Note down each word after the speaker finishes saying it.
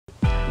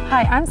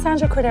Hi, I'm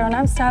Sandra Cordero and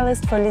I'm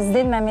stylist for Les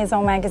Idées de Ma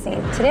Maison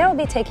magazine. Today I'll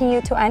be taking you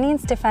to Annie and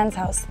Stéphane's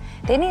house.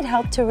 They need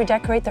help to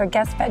redecorate their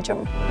guest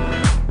bedroom.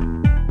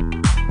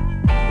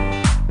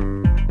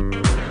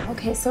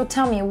 Okay, so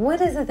tell me,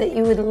 what is it that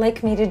you would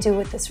like me to do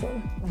with this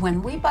room?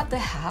 When we bought the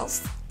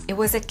house, it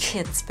was a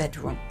kid's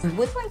bedroom. We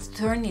would like to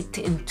turn it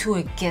into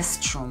a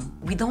guest room.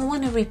 We don't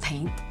want to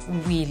repaint.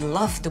 We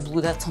love the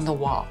blue that's on the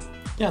wall.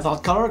 Yeah,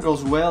 that color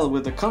goes well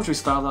with the country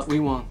style that we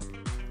want.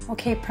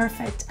 Okay,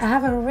 perfect. I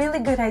have a really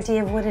good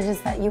idea of what it is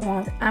that you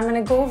want. I'm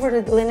gonna go over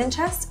to the linen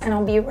chest and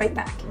I'll be right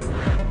back.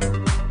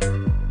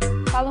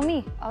 Follow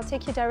me. I'll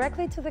take you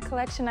directly to the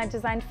collection I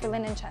designed for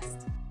linen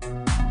chest.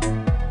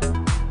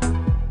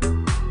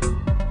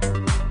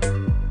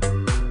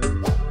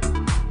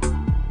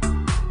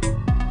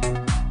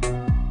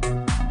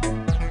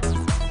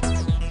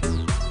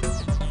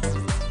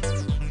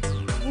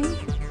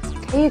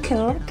 Okay, you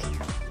can look.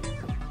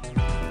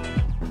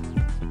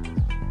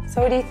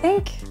 So what do you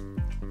think?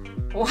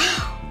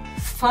 Wow,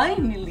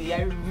 finally,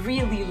 I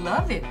really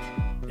love it.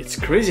 It's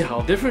crazy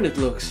how different it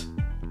looks.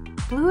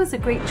 Blue is a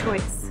great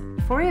choice.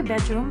 For your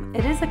bedroom,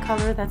 it is a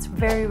color that's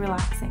very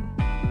relaxing.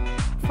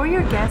 For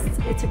your guests,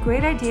 it's a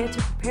great idea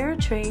to prepare a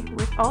tray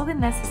with all the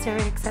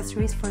necessary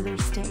accessories for their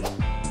stay.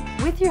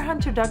 With your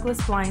Hunter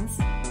Douglas blinds,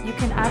 you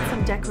can add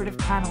some decorative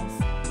panels.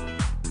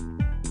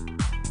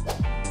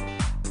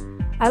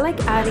 I like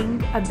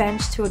adding a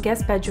bench to a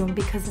guest bedroom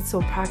because it's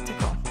so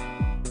practical.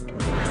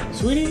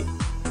 Sweetie,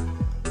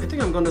 I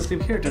think I'm gonna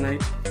sleep here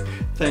tonight.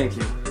 Thank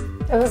you.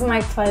 It was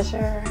my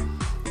pleasure.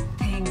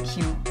 Thank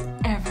you.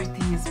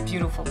 Everything is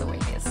beautiful the way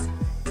it is.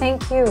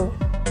 Thank you.